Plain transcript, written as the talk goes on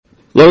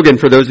Logan,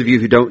 for those of you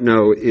who don't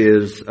know,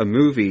 is a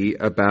movie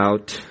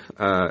about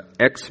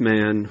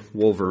X-Man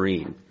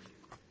Wolverine.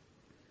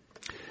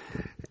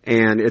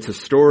 And it's a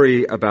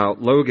story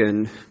about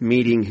Logan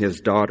meeting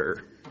his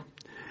daughter.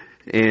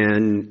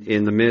 And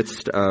in the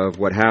midst of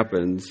what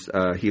happens,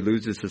 he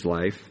loses his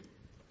life.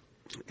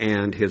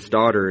 And his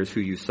daughter is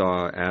who you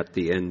saw at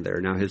the end there.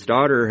 Now, his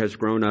daughter has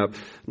grown up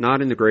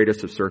not in the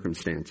greatest of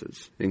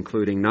circumstances,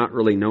 including not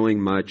really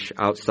knowing much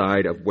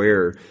outside of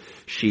where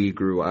she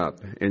grew up.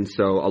 And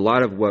so a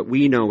lot of what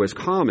we know as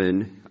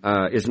common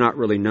is not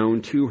really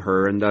known to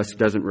her and thus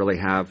doesn't really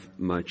have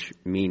much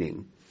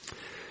meaning.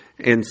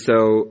 And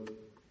so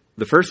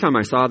the first time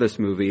I saw this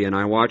movie and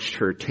I watched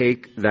her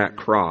take that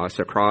cross,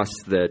 a cross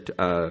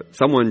that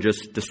someone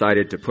just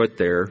decided to put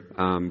there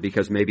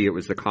because maybe it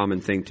was the common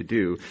thing to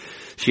do,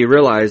 she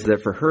realized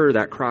that for her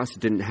that cross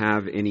didn't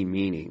have any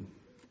meaning.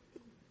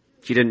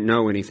 She didn't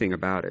know anything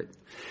about it.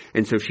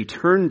 And so she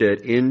turned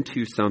it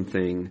into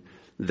something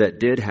that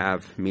did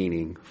have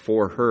meaning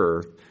for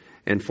her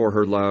and for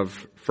her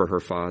love for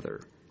her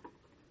father.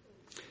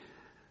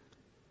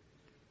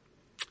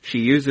 She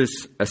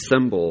uses a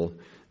symbol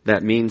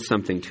that means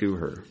something to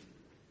her.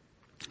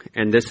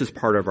 And this is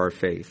part of our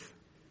faith.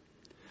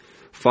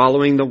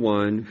 Following the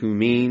one who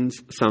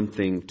means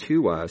something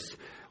to us,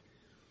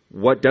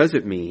 what does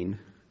it mean,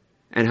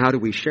 and how do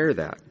we share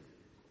that?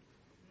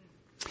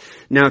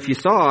 Now, if you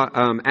saw,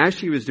 as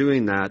she was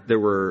doing that, there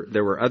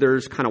were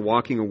others kind of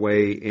walking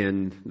away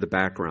in the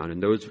background,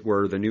 and those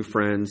were the new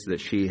friends that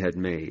she had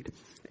made.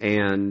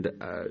 And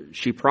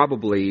she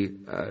probably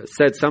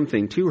said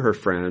something to her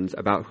friends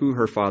about who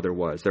her father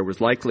was. There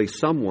was likely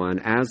someone,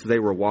 as they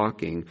were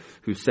walking,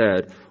 who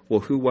said,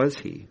 well, who was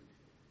he?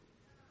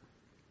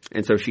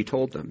 And so she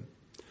told them.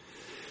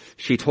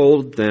 She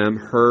told them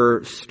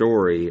her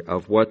story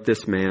of what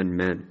this man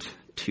meant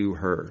to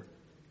her.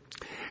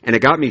 And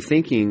it got me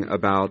thinking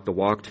about the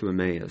walk to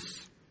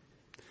Emmaus.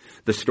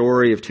 The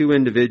story of two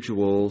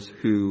individuals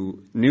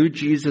who knew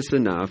Jesus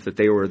enough that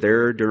they were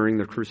there during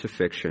the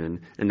crucifixion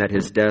and that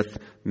his death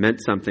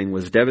meant something,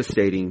 was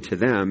devastating to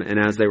them.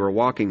 And as they were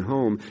walking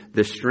home,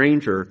 the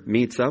stranger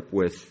meets up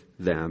with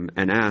them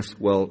and asks,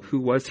 well, who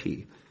was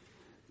he?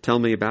 Tell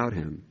me about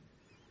him.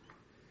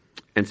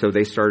 And so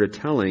they started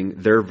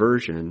telling their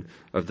version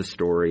of the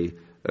story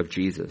of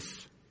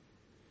Jesus.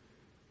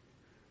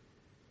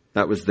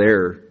 That was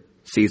their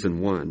season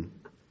 1.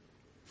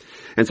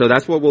 And so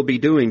that's what we'll be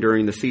doing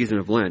during the season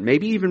of Lent.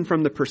 Maybe even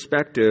from the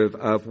perspective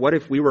of what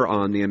if we were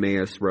on the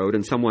Emmaus Road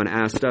and someone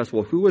asked us,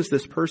 well, who was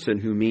this person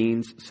who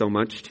means so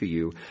much to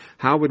you?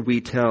 How would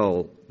we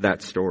tell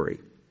that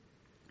story?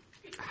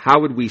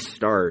 How would we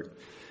start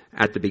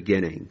at the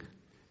beginning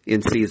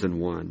in season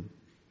 1?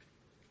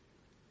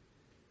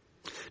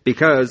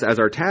 Because, as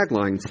our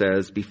tagline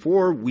says,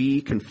 before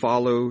we can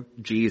follow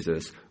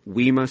Jesus,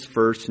 we must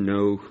first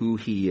know who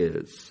he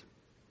is.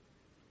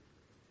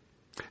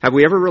 Have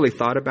we ever really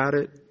thought about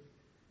it?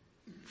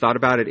 Thought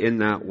about it in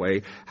that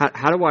way?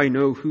 How do I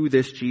know who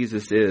this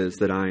Jesus is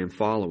that I am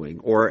following?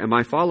 Or am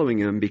I following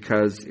him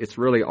because it's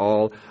really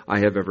all I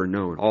have ever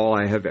known, all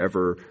I have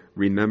ever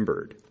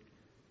remembered?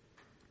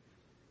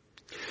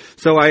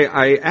 So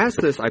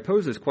I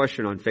posed this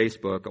question on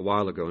Facebook a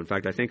while ago. In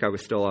fact, I think I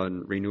was still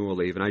on renewal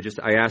leave, and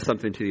I asked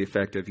something to the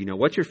effect of,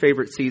 what's your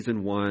favorite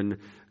season 1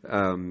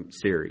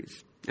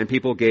 series? And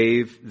people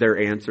gave their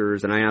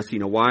answers, and I asked,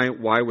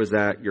 why was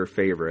that your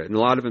favorite? And a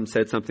lot of them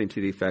said something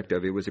to the effect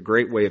of, it was a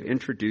great way of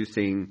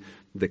introducing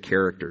the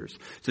characters.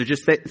 So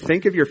just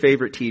think of your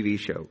favorite TV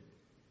show.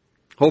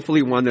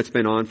 Hopefully one that's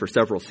been on for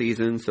several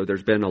seasons, so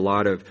there's been a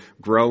lot of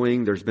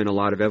growing, there's been a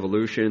lot of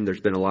evolution, there's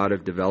been a lot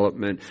of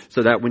development,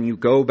 so that when you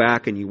go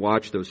back and you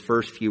watch those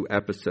first few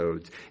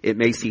episodes, it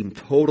may seem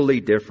totally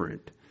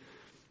different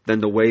than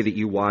the way that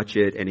you watch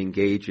it and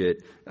engage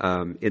it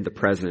in the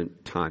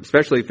present time,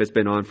 especially if it's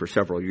been on for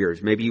several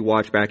years. Maybe you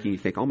watch back and you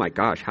think, oh my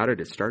gosh, how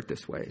did it start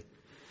this way?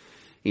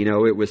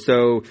 It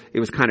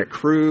was kind of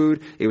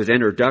crude, it was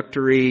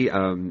introductory,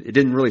 it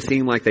didn't really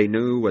seem like they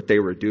knew what they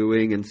were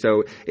doing. And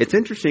so it's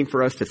interesting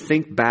for us to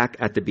think back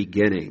at the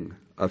beginning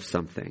of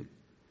something.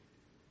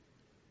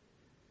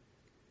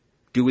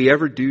 Do we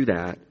ever do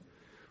that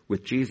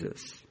with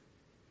Jesus?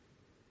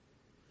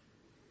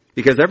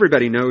 Because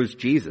everybody knows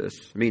Jesus.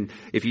 I mean,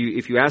 if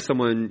you ask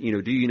someone,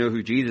 do you know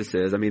who Jesus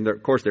is? I mean,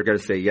 of course they're going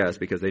to say yes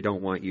because they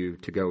don't want you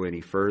to go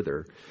any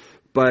further.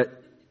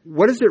 But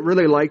what is it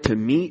really like to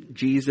meet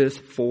Jesus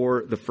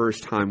for the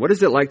first time? What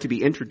is it like to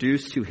be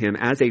introduced to him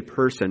as a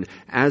person,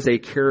 as a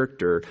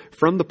character,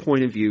 from the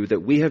point of view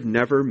that we have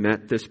never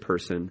met this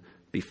person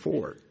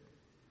before?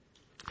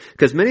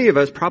 Because many of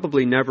us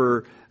probably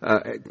never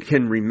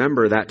can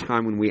remember that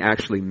time when we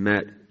actually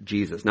met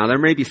Jesus. Now, there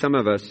may be some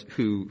of us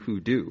who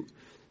do.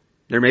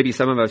 There may be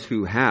some of us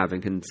who have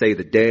and can say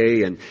the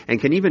day and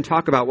can even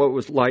talk about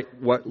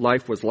what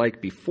life was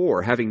like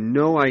before, having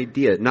no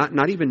idea,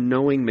 not even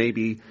knowing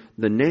maybe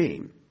the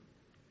name.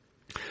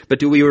 But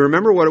do we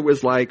remember what it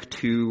was like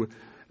to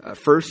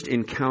first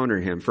encounter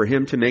him, for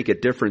him to make a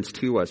difference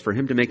to us, for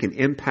him to make an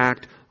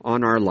impact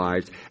on our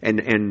lives,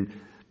 and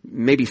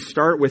maybe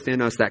start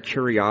within us that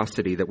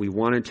curiosity that we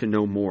wanted to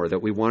know more,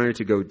 that we wanted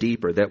to go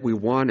deeper, that we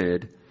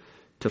wanted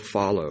to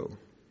follow.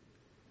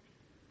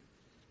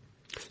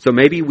 So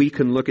maybe we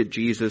can look at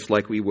Jesus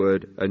like we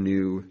would a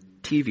new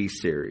TV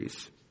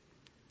series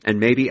and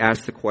maybe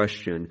ask the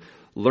question,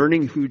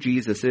 learning who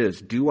Jesus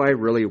is, do I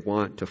really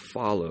want to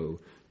follow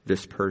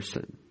this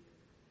person?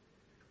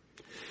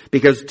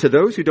 Because to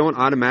those who don't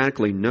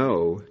automatically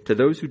know, to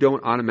those who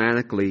don't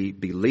automatically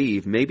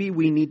believe, maybe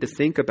we need to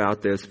think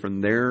about this from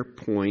their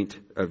point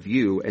of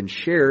view and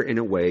share in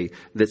a way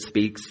that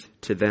speaks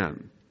to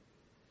them.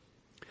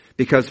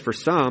 Because for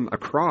some, a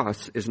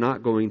cross is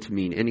not going to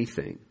mean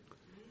anything.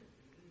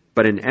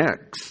 But an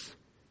X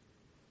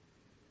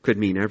could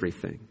mean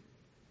everything.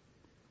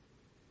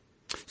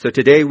 So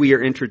today we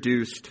are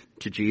introduced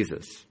to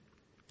Jesus.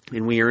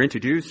 And we are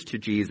introduced to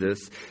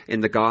Jesus in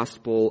the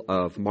Gospel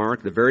of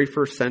Mark, the very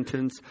first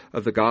sentence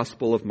of the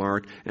Gospel of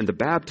Mark, and the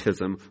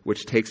baptism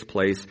which takes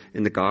place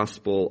in the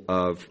Gospel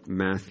of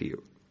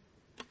Matthew.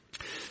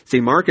 See,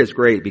 Mark is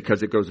great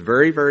because it goes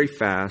very, very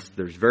fast.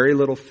 There's very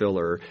little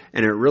filler,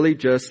 and it really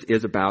just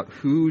is about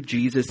who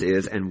Jesus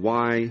is and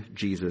why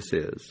Jesus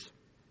is.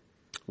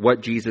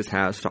 What Jesus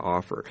has to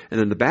offer. And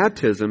then the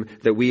baptism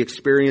that we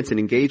experience and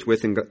engage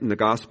with in the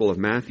Gospel of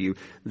Matthew,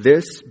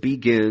 this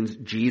begins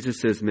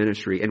Jesus'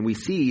 ministry. And we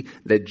see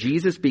that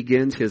Jesus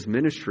begins his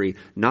ministry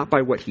not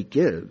by what he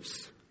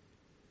gives,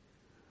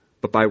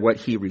 but by what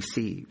he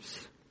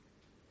receives.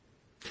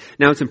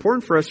 Now, it's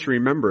important for us to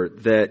remember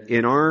that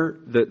in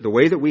the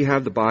way that we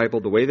have the Bible,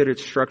 the way that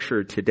it's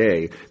structured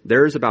today,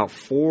 there's about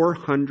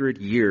 400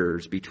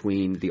 years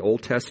between the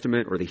Old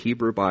Testament or the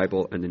Hebrew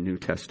Bible and the New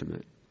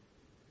Testament.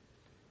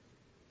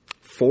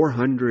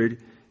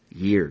 400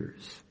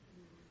 years.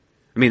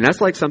 I mean, that's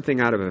like something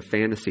out of a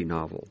fantasy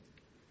novel.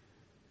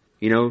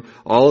 You know,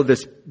 all of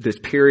this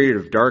period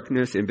of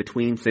darkness in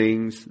between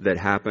things that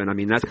happen. I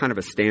mean, that's kind of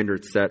a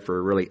standard set for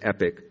a really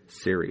epic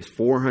series.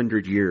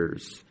 400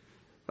 years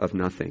of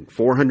nothing.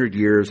 400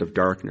 years of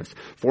darkness.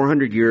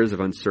 400 years of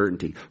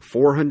uncertainty.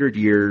 400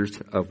 years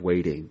of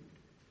waiting.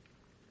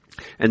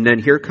 And then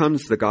here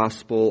comes the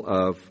Gospel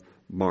of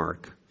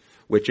Mark,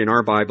 which in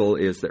our Bible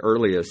is the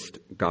earliest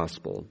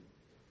gospel.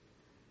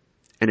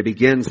 And it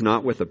begins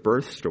not with a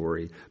birth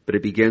story, but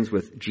it begins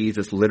with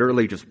Jesus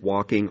literally just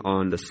walking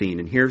on the scene.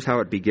 And here's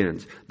how it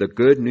begins. The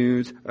good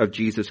news of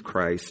Jesus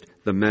Christ,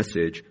 the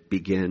message,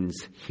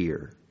 begins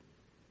here.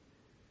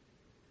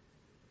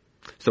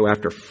 So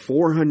after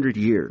 400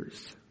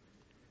 years,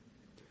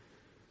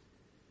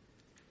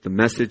 the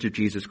message of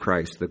Jesus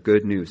Christ, the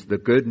good news,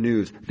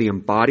 the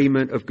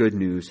embodiment of good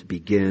news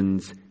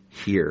begins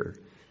here.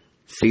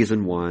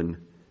 Season 1,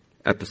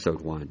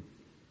 Episode 1.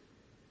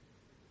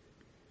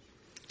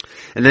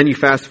 And then you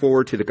fast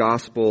forward to the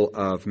Gospel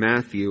of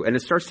Matthew, and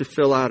it starts to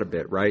fill out a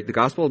bit, right? The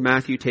Gospel of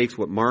Matthew takes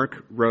what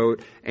Mark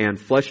wrote and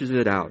fleshes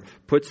it out,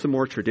 puts some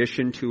more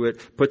tradition to it,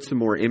 puts some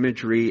more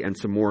imagery and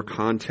some more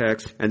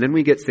context, and then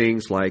we get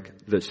things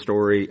like the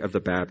story of the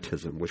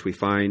baptism, which we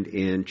find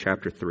in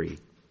chapter 3.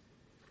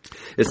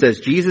 It says,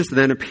 Jesus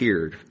then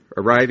appeared,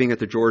 arriving at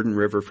the Jordan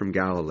River from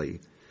Galilee.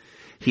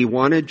 He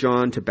wanted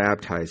John to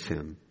baptize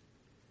him.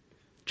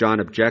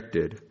 John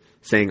objected,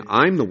 saying,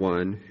 I'm the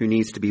one who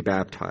needs to be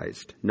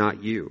baptized,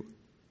 not you.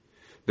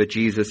 But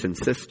Jesus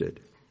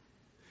insisted.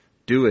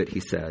 Do it, he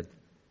said.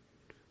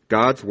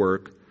 God's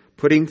work,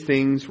 putting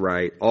things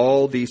right,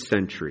 all these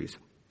centuries,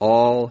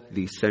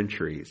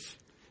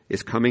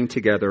 is coming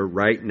together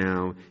right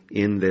now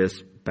in this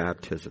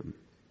baptism.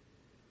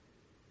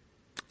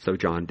 So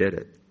John did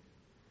it.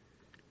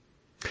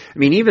 I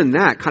mean, even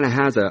that kind of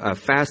has a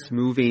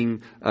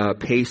fast-moving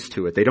pace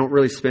to it. They don't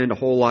really spend a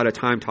whole lot of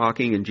time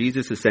talking, and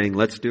Jesus is saying,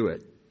 let's do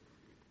it.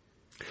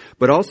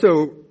 But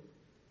also,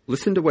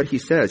 listen to what he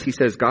says. He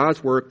says,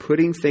 God's work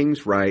putting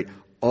things right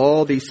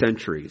all these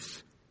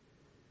centuries.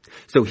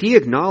 So he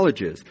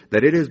acknowledges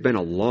that it has been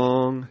a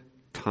long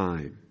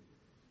time.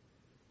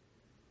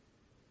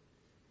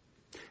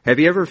 Have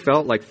you ever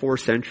felt like 4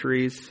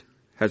 centuries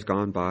has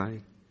gone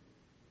by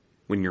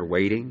when you're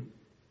waiting?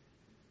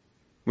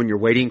 When you're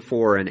waiting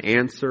for an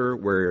answer,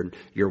 where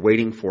you're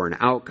waiting for an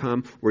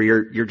outcome, where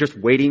you're just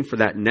waiting for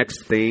that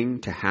next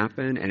thing to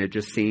happen, and it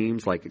just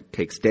seems like it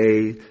takes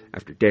day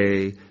after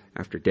day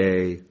after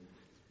day,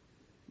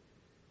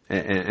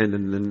 and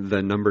then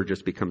the number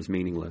just becomes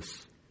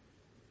meaningless.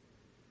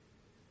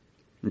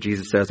 And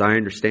Jesus says, I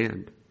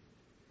understand.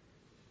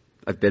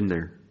 I've been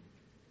there.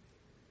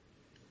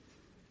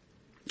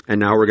 And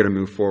now we're going to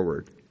move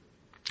forward.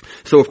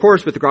 So, of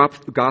course, with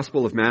the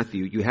Gospel of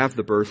Matthew, you have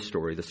the birth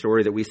story, the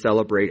story that we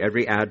celebrate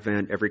every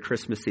Advent, every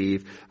Christmas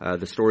Eve,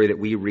 the story that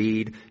we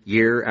read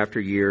year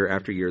after year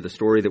after year, the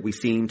story that we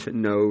seem to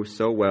know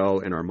so well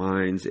in our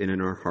minds and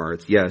in our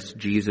hearts. Yes,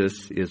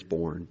 Jesus is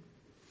born.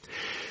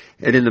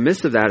 And in the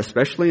midst of that,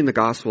 especially in the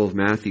Gospel of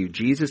Matthew,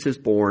 Jesus is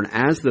born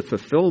as the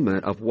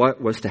fulfillment of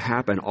what was to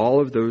happen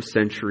all of those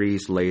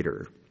centuries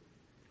later.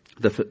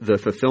 the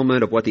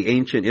fulfillment of what the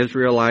ancient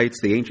Israelites,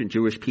 the ancient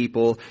Jewish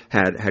people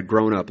had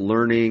grown up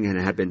learning and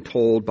had been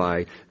told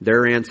by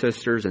their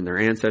ancestors and their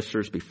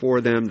ancestors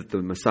before them, that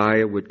the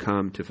Messiah would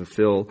come to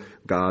fulfill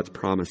God's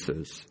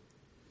promises.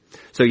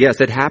 So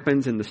yes, it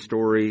happens in the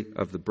story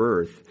of the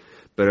birth,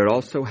 but it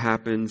also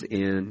happens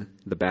in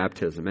the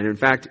baptism. And in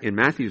fact, in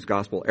Matthew's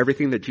gospel,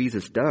 everything that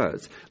Jesus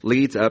does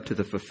leads up to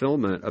the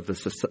fulfillment of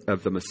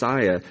the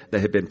Messiah that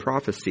had been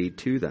prophesied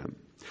to them.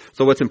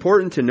 So what's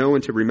important to know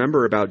and to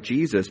remember about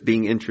Jesus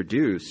being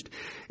introduced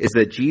is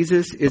that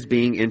Jesus is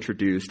being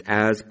introduced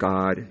as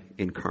God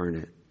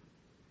incarnate.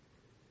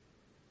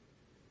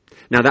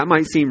 Now that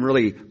might seem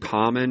really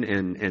common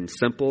and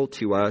simple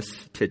to us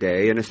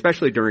today, and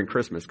especially during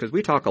Christmas, because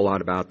we talk a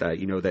lot about that,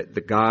 that the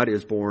God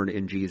is born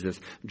in Jesus.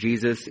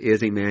 Jesus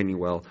is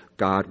Emmanuel,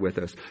 God with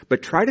us.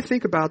 But try to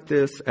think about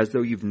this as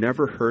though you've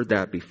never heard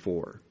that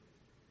before.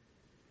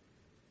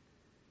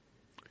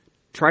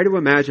 Try to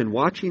imagine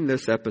watching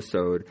this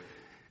episode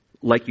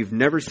like you've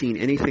never seen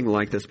anything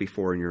like this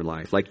before in your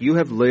life. Like you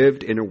have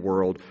lived in a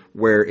world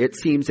where it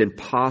seems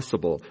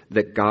impossible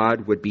that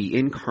God would be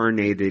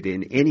incarnated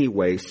in any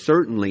way,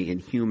 certainly in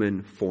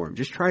human form.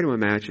 Just try to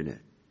imagine it.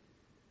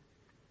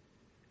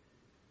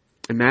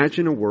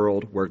 Imagine a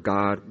world where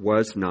God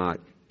was not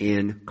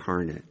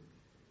incarnate.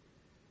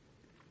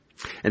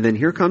 And then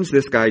here comes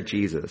this guy,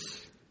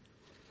 Jesus,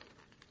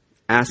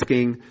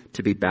 asking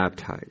to be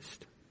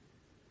baptized.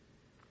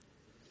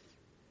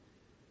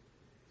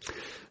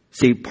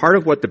 See, part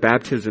of what the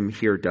baptism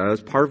here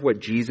does, part of what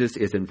Jesus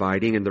is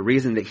inviting, and the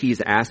reason that he's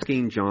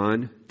asking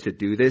John to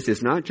do this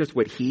is not just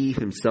what he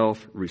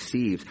himself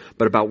receives,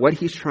 but about what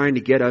he's trying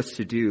to get us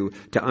to do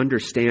to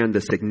understand the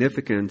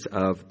significance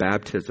of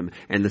baptism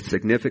and the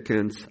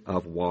significance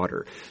of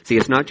water. See,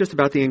 it's not just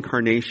about the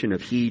incarnation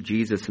of he,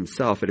 Jesus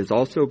himself. It is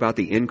also about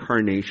the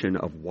incarnation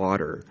of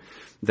water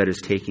that is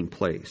taking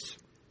place.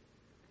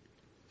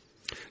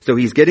 So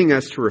he's getting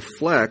us to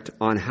reflect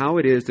on how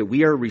it is that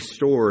we are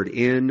restored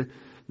in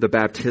the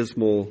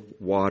baptismal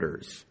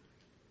waters.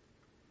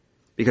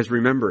 Because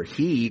remember,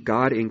 he,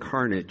 God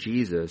incarnate,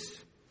 Jesus,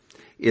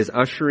 is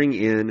ushering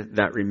in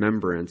that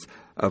remembrance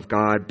of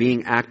God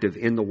being active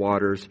in the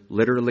waters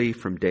literally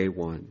from day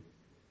one.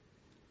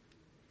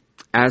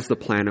 As the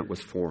planet was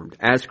formed,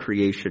 as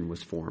creation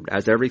was formed,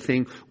 as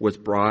everything was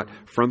brought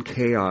from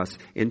chaos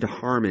into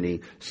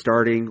harmony,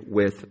 starting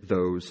with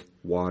those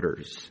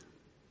waters.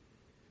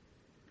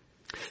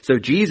 So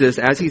Jesus,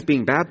 as he's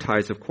being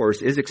baptized, of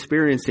course, is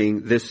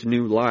experiencing this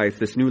new life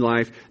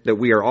that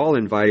we are all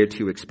invited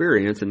to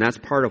experience. And that's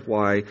part of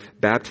why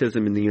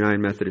baptism in the United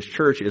Methodist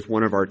Church is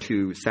one of our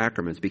two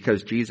sacraments,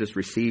 because Jesus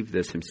received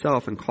this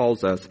himself and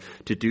calls us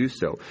to do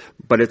so.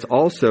 But it's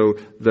also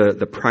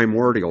the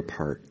primordial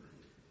part.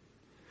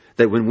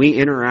 That when we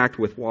interact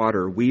with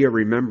water, we are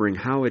remembering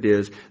how it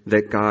is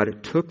that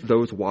God took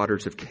those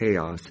waters of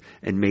chaos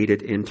and made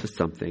it into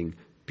something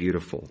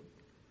beautiful.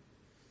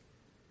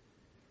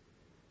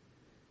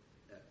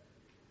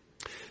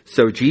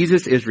 So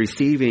Jesus is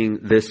receiving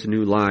this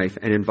new life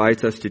and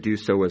invites us to do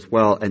so as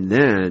well. And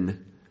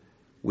then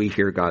we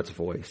hear God's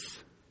voice.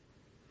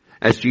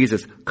 As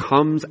Jesus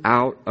comes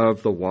out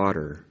of the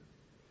water,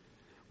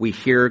 we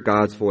hear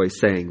God's voice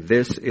saying,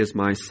 "This is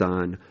my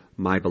Son,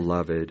 my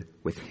beloved.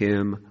 With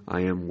him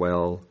I am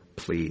well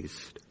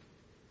pleased."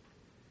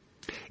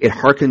 It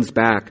harkens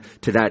back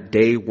to that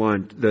day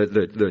one,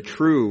 the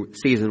true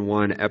season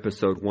 1,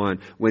 episode 1,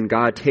 when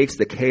God takes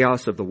the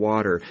chaos of the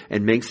water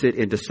and makes it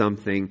into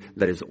something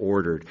that is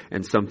ordered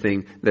and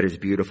something that is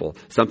beautiful,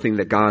 something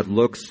that God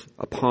looks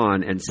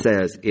upon and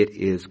says, "It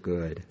is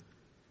good."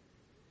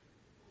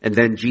 And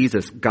then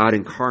Jesus, God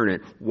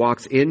incarnate,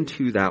 walks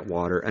into that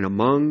water and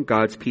among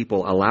God's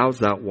people allows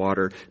that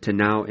water to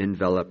now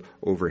envelop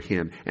over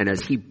him. And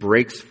as he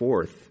breaks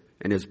forth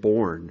and is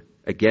born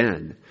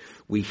again,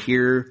 we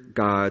hear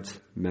God's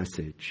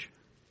message.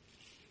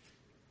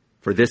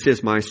 "For this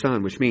is my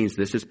Son," which means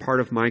this is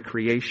part of my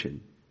creation.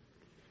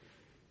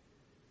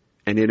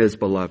 "And it is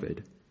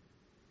beloved,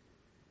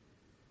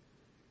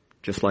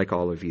 just like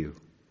all of you."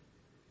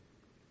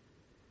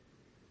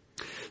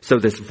 So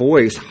this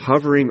voice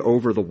hovering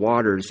over the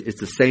waters is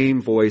the same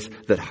voice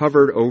that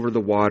hovered over the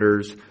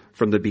waters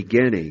from the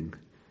beginning.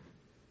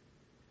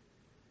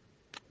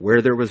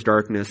 Where there was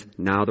darkness,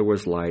 now there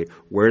was light.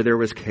 Where there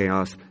was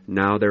chaos,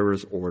 now there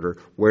was order.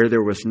 Where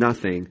there was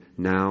nothing,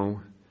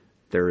 now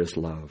there is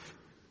love.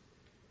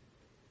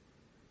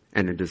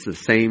 And it is the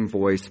same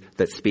voice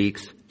that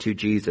speaks to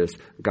Jesus,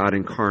 God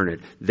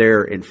incarnate,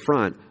 there in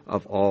front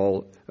of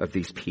all of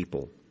these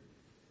people.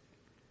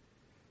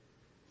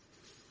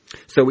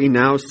 So we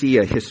now see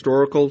a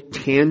historical,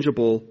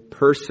 tangible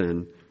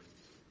person,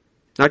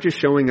 not just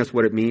showing us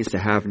what it means to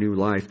have new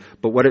life,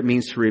 but what it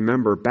means to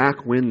remember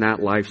back when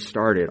that life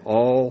started,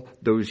 all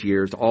those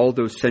years, all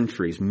those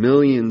centuries,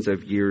 millions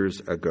of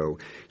years ago.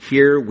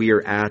 Here we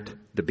are at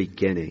the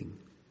beginning.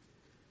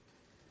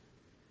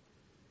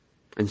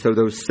 And so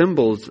those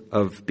symbols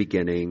of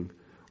beginning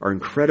are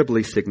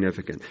incredibly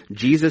significant.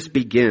 Jesus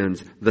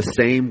begins the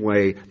same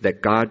way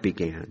that God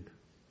began,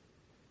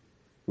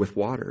 with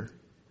water.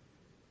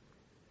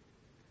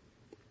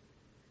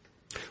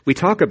 We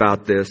talk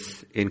about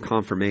this in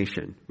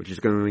confirmation, which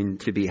is going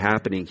to be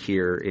happening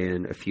here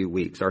in a few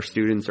weeks. Our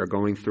students are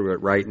going through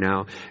it right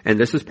now, and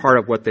this is part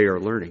of what they are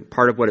learning,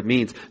 part of what it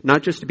means,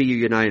 not just to be a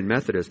United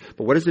Methodist,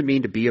 but what does it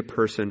mean to be a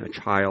person, a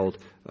child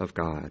of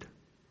God?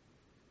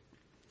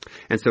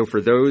 And so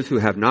for those who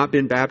have not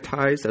been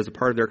baptized as a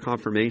part of their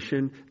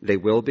confirmation, they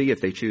will be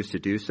if they choose to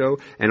do so.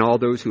 And all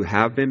those who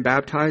have been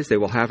baptized, they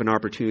will have an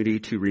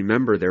opportunity to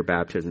remember their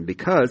baptism,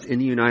 because in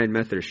the United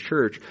Methodist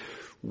Church,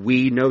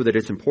 we know that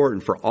it's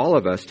important for all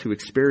of us to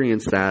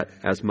experience that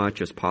as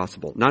much as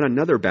possible. Not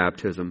another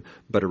baptism,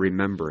 but a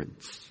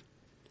remembrance.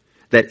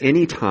 That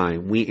any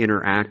time we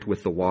interact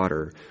with the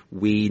water,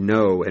 we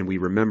know and we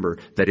remember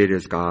that it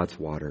is God's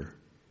water.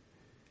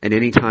 And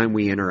any time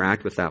we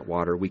interact with that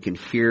water, we can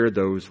hear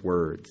those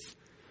words.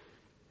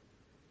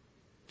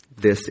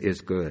 This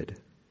is good.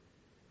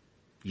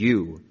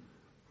 You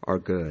are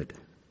good.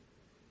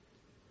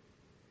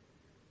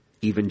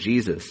 Even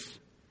Jesus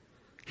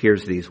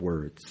hears these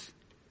words.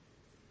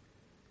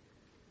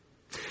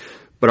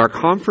 But our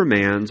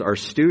confirmands are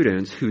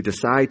students who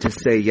decide to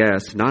say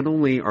yes. Not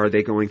only are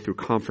they going through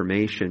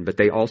confirmation, but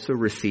they also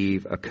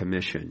receive a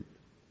commission.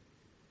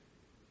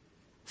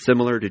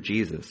 Similar to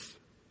Jesus.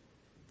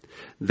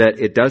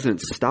 That it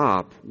doesn't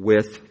stop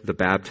with the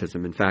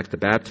baptism. In fact, the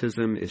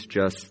baptism is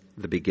just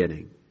the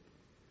beginning.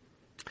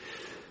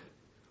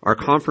 Our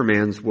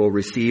confirmands will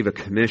receive a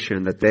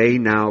commission that they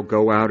now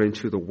go out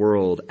into the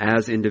world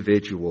as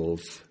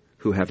individuals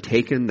who have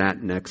taken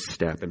that next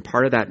step. And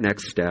part of that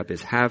next step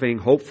is having,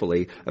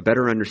 hopefully, a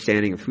better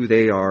understanding of who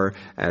they are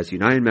as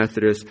United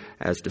Methodists,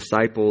 as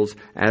disciples,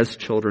 as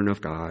children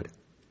of God.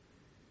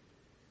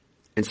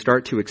 And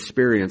start to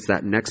experience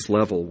that next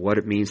level, what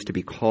it means to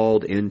be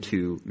called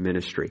into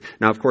ministry.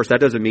 Now, of course, that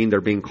doesn't mean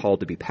they're being called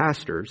to be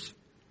pastors,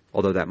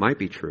 although that might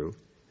be true.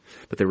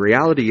 But the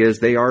reality is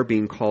they are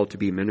being called to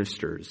be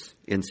ministers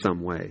in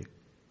some way.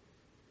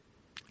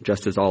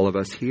 Just as all of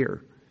us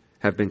here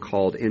have been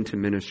called into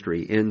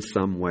ministry in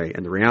some way.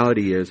 And the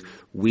reality is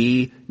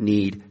we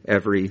need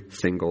every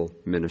single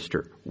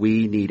minister.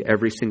 We need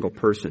every single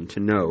person to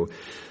know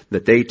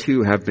that they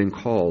too have been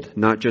called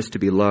not just to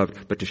be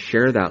loved, but to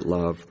share that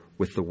love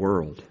with the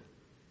world.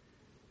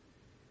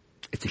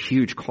 It's a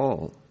huge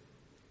call.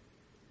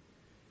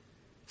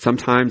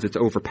 Sometimes it's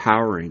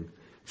overpowering.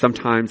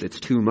 Sometimes it's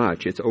too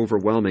much. It's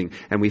overwhelming,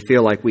 and we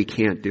feel like we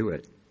can't do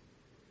it.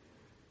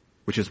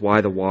 Which is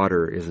why the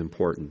water is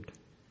important.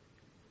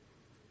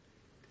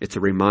 It's a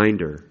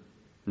reminder,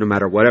 no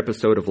matter what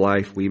episode of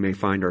life we may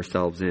find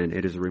ourselves in,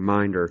 it is a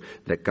reminder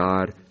that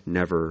God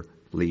never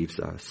leaves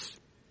us.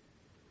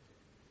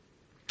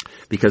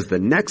 Because the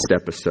next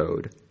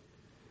episode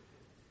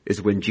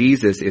is when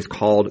Jesus is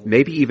called,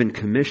 maybe even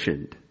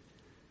commissioned,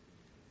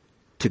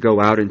 to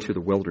go out into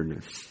the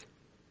wilderness.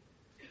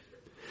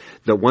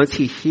 That once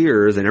he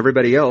hears, and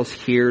everybody else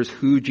hears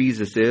who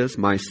Jesus is,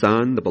 my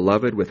Son, the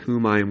beloved with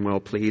whom I am well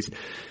pleased,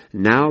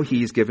 now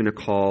he's given a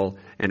call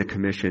and a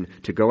commission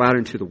to go out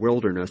into the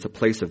wilderness, a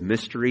place of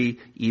mystery,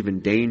 even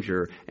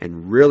danger,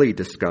 and really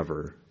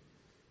discover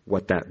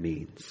what that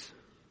means.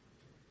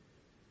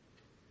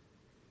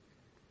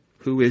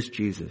 Who is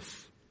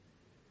Jesus?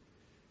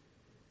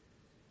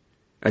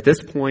 At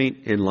this point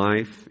in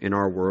life, in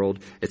our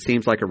world, it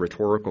seems like a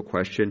rhetorical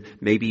question,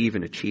 maybe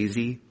even a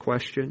cheesy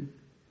question.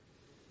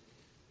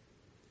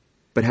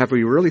 But have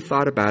we really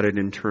thought about it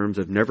in terms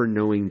of never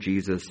knowing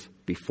Jesus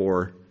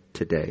before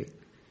today,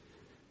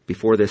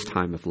 before this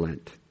time of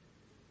Lent?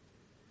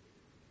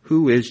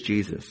 Who is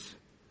Jesus?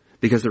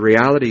 Because the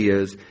reality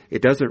is,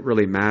 it doesn't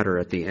really matter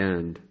at the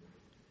end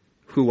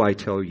who I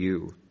tell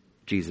you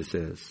Jesus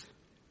is.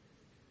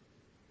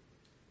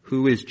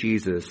 Who is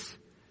Jesus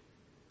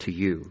to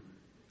you?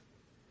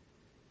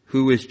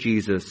 Who is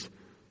Jesus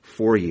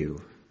for you?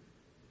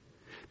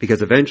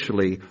 Because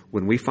eventually,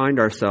 when we find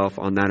ourselves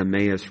on that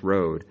Emmaus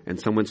road and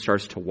someone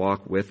starts to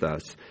walk with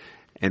us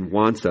and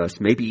wants us,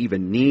 maybe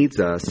even needs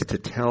us to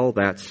tell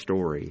that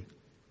story,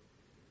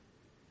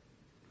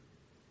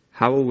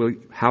 how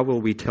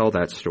will we tell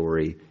that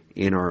story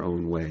in our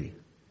own way?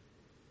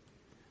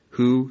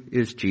 Who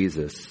is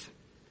Jesus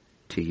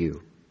to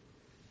you?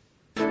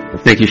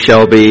 Thank you,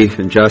 Shelby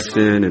and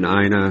Justin and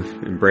Ina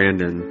and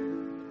Brandon,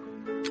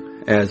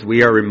 as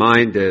we are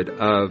reminded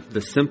of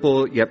the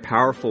simple yet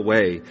powerful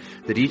way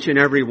that each and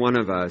every one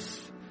of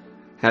us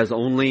has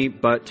only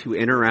but to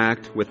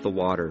interact with the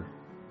water.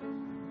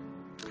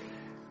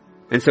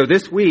 And so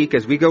this week,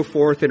 as we go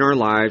forth in our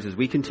lives, as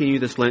we continue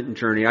this Lenten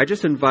journey, I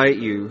just invite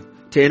you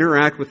to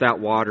interact with that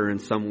water in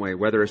some way,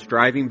 whether it's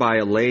driving by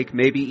a lake,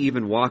 maybe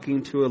even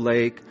walking to a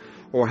lake,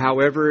 or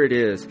however it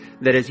is,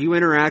 that as you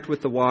interact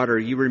with the water,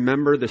 you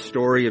remember the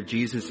story of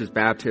Jesus'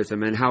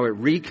 baptism and how it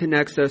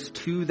reconnects us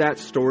to that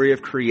story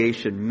of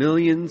creation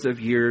millions of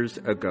years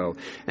ago.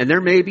 And there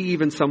may be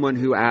even someone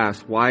who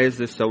asks, why is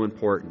this so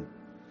important?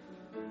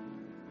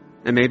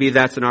 And maybe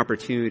that's an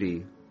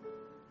opportunity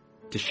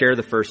to share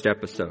the first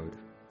episode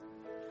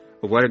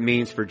of what it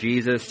means for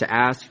Jesus to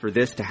ask for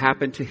this to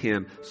happen to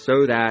him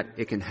so that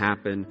it can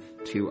happen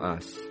to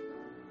us.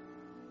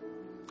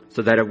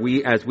 so that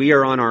as we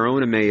are on our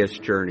own Emmaus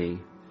journey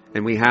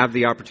and we have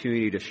the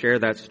opportunity to share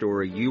that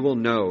story, you will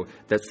know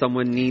that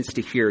someone needs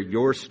to hear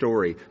your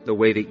story the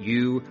way that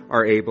you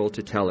are able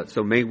to tell it.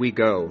 So may we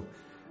go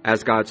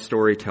as God's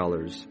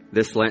storytellers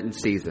this Lenten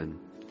season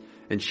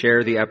and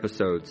share the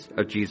episodes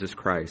of Jesus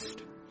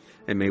Christ.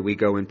 And may we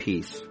go in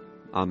peace.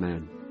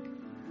 Amen.